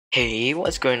Hey,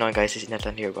 what's going on guys, it's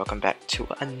Innerthunder here. Welcome back to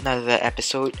another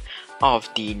episode of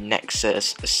the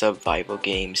Nexus survival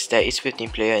games. There is 15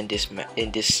 player in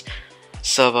this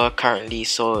server currently,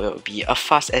 so it'll be a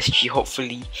fast SG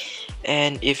hopefully.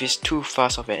 And if it's too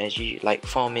fast of an SG, like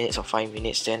 4 minutes or 5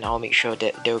 minutes, then I'll make sure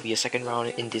that there will be a second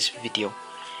round in this video.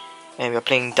 And we're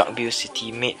playing Darkview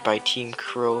City, made by Team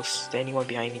Crows. Is there anyone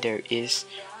behind me? There is.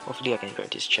 Hopefully I can grab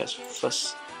this chest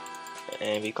first.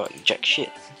 And we got jack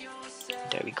shit.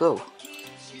 There we go.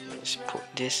 Let's put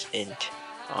this in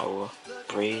our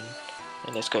brain,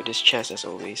 and let's grab this chest as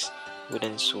always.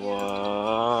 Wooden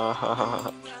sword.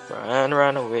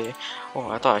 Run away. Oh,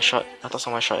 I thought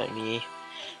someone shot at me.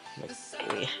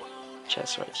 Okay.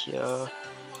 Chest right here.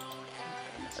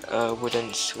 A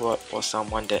wooden sword for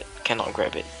someone that cannot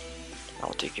grab it.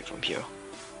 I'll take it from here.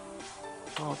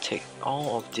 I'll take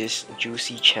all of this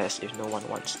juicy chest if no one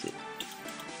wants it.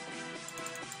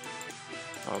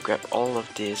 I'll grab all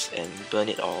of this and burn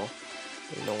it all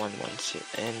if no one wants it.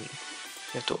 And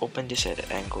you have to open this at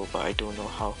an angle, but I don't know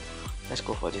how. Let's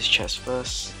go for this chest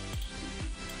first.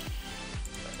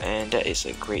 And that is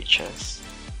a great chest,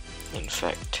 in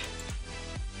fact.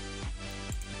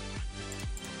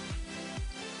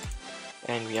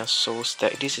 And we are so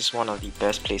stacked. This is one of the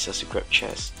best places to grab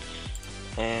chests.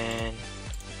 And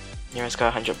nearest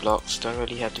got 100 blocks, don't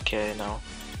really have to care now.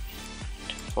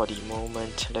 For the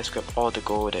moment, let's grab all the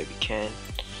gold that we can,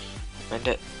 and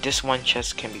that this one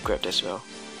chest can be grabbed as well,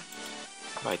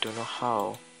 but I don't know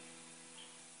how.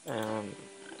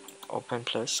 Open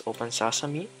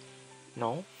sesame?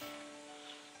 No.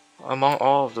 Among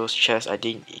all of those chests, I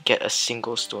didn't get a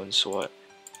single stone sword.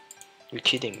 You're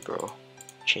kidding, bro.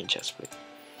 Chain chest plate.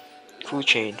 Full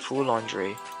chain, full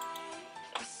laundry.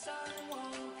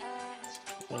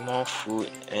 More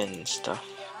food and stuff.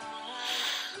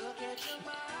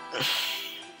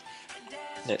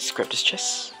 Let's grab this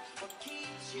chest.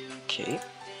 Okay.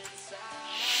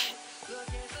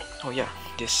 Oh yeah,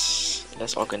 this,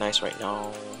 let's organize right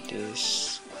now.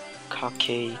 This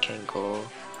kake can go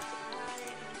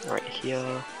right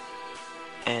here.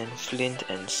 And flint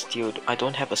and steel. I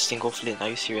don't have a single flint, are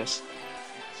you serious?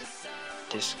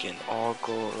 This can all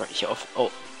go right here. Oh,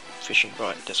 fishing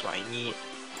rod, that's what I need.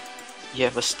 You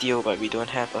have a steel, but we don't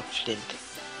have a flint.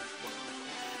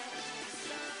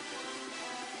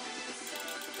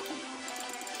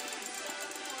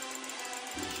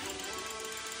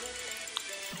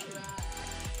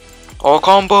 Oh,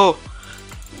 combo!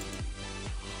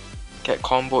 Get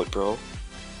comboed, bro.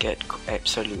 Get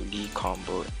absolutely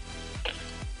comboed.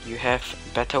 You have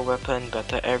better weapon,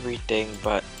 better everything,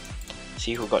 but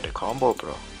see who got the combo,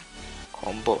 bro.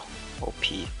 Combo. OP.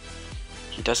 He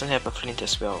doesn't have a flint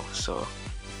as well, so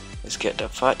let's get the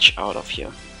fudge out of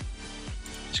here.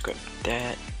 Let's grab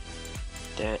that.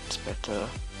 That's better.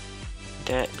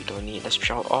 That we don't need. Let's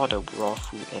try out all the raw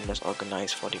food and let's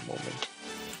organize for the moment.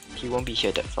 He won't be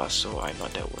here that fast, so I'm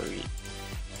not that worried.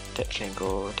 That can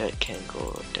go, that can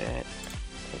go, that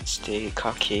can stay.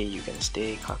 Kake, you can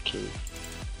stay. Kake.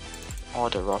 All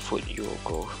the raw food, you will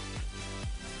go.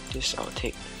 This I'll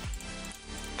take.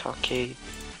 Kake.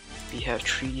 We have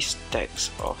 3 stacks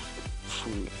of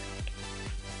food.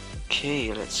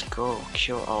 Okay, let's go.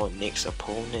 Kill our next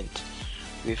opponent.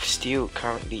 With still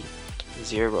currently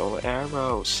 0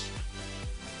 arrows.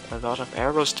 A lot of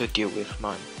arrows to deal with,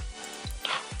 man.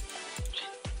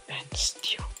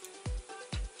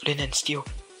 Flint and steel.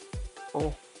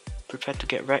 Oh, prepare to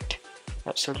get wrecked.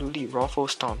 Absolutely raffle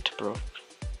stomped, bro.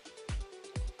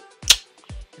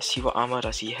 Let's see what armor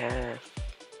does he have.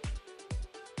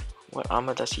 What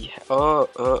armor does he have? Oh.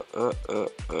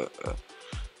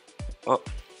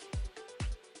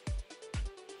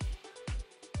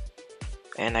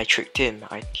 And I tricked him.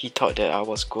 He thought that I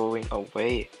was going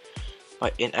away,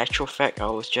 but in actual fact I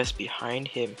was just behind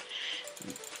him.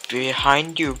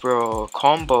 Behind you, bro.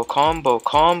 Combo. Bro,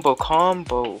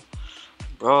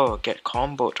 get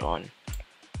comboed on.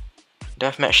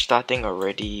 Deathmatch starting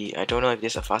already. I don't know if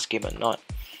this is a fast game or not,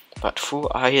 but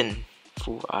full iron.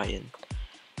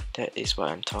 That is what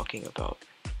I'm talking about.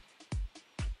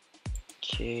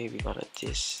 Okay, we got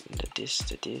this,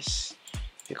 this.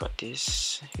 We got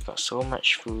this. We got so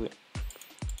much food.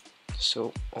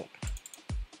 So, oh,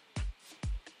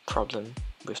 problem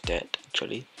with that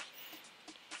actually.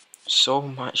 So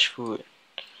much food.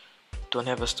 Don't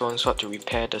have a stone sword to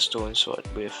repair the stone sword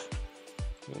with.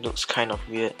 It looks kind of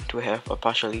weird to have a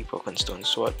partially broken stone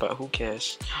sword, but who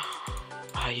cares?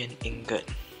 Iron ingot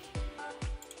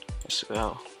as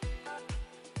well.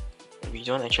 We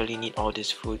don't actually need all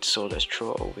this food, so let's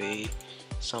throw away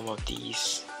some of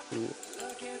these food.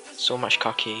 So much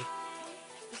kake.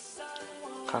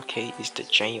 Kake is the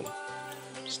jam.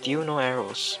 Still no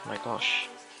arrows. My gosh.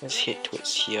 Let's head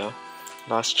towards here.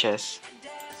 Last chest.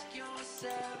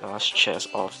 Last chest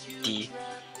of the...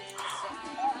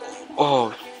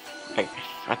 Oh!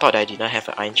 I thought I didn't have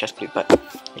an iron chest plate, but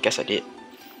I guess I did.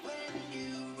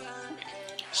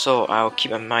 So I'll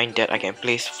keep in mind that I can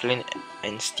place flint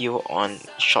and steel on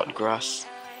short grass.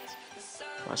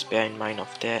 Must bear in mind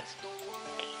of that.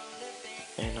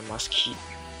 And I must keep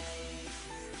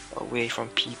away from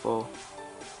people.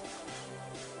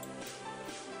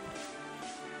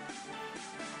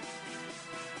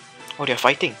 Oh, they're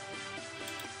fighting.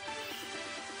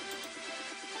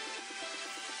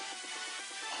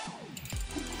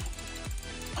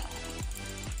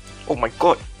 Oh my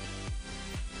god.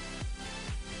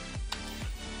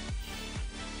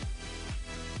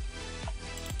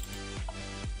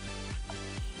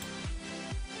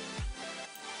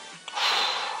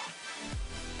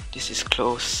 This is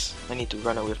close. I need to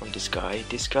run away from this guy.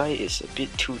 This guy is a bit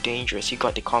too dangerous. He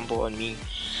got the combo on me.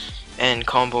 And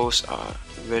combos are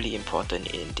really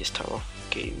important in this type of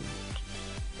game.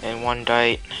 And one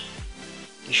died.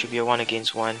 It should be a 1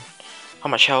 against 1. How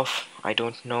much health? I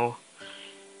don't know.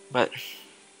 But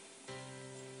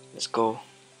let's go.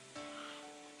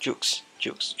 Jukes,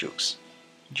 jukes, jukes.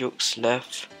 Jukes,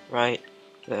 left, right,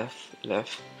 left,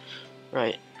 left,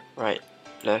 right, right,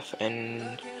 left,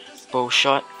 and bow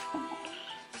shot.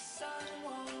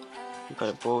 We got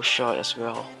a bow shot as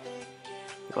well.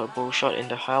 We got a bow shot in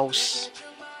the house.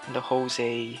 In the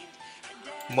Jose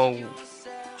Mo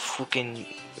fucking.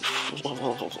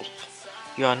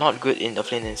 You are not good in the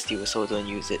flint and steel, so don't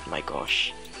use it, my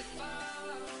gosh.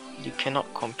 You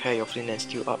cannot compare your flint and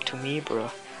steel up to me,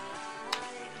 bruh.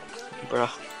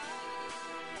 Bruh.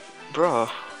 Bruh.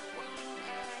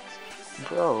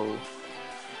 Bro.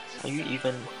 Are you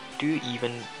even... Do you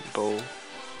even bow?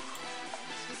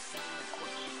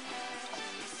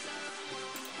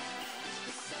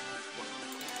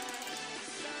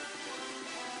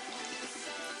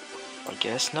 I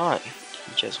guess not.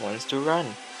 He just wants to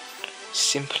run.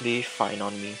 Simply fine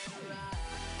on me.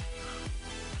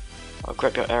 I'll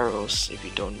grab your arrows if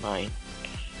you don't mind.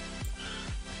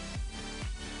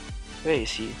 Where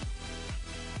is he?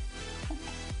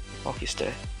 Oh, he's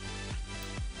there.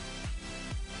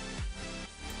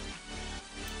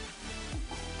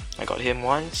 I got him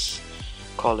once,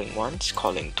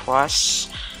 calling twice,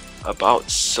 about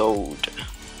sold.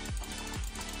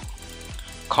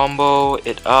 Combo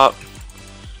it up,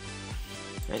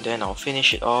 and then I'll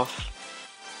finish it off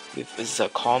with the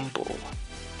combo.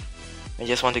 I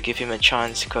just want to give him a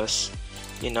chance because,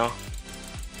 you know,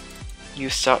 you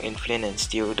suck in flint and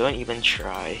steel. Don't even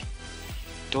try.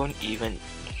 Don't even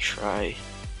try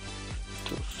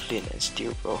to flint and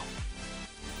steel, bro.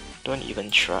 Don't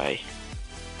even try.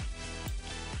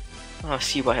 Oh,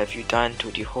 see what have you done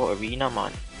to the whole arena,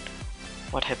 man.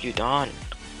 What have you done?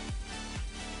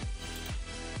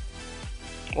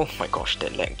 Oh my gosh,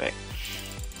 that lag back.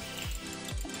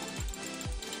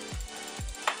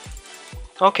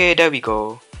 Okay, there we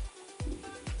go.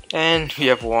 And we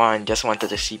have won. Just wanted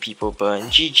to see people burn.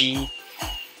 GG.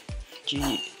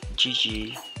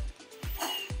 GG.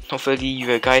 Hopefully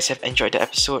you guys have enjoyed the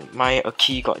episode. My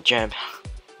key got jammed.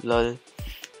 Lol.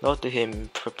 Lol to him.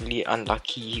 Probably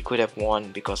unlucky. He could have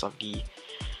won because of the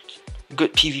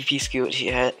good PvP skills he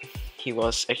had. He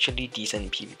was actually decent in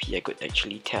PvP, I could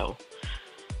actually tell.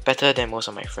 Better than most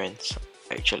of my friends,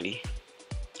 actually.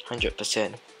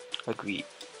 100% agreed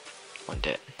on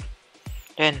that.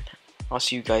 And I'll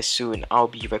see you guys soon. I'll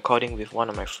be recording with one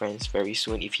of my friends very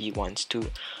soon if he wants to.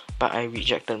 But I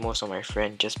rejected most of my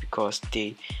friends just because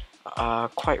they are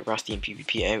quite rusty in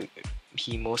PvP and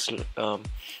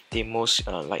they most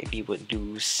likely would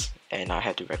lose, and I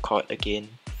had to record again.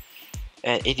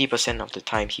 And 80% of the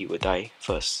time he would die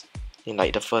first in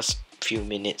like the first few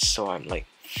minutes. So I'm like,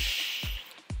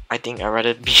 I think I'd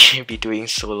rather be doing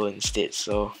solo instead.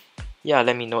 So yeah,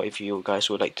 let me know if you guys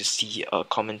would like to see a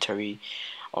commentary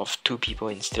of 2 people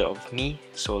instead of me,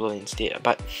 solo instead.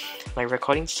 But my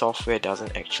recording software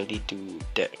doesn't actually do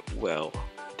that well.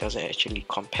 It doesn't actually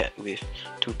compare with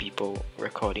 2 people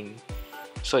recording.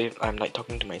 So if I'm like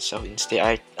talking to myself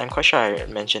instead, I'm quite sure I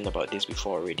mentioned about this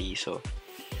before already. So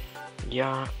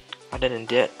yeah, other than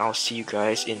that, I'll see you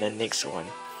guys in the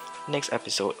next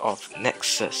episode of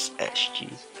Nexus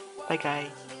SG. Bye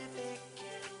guys.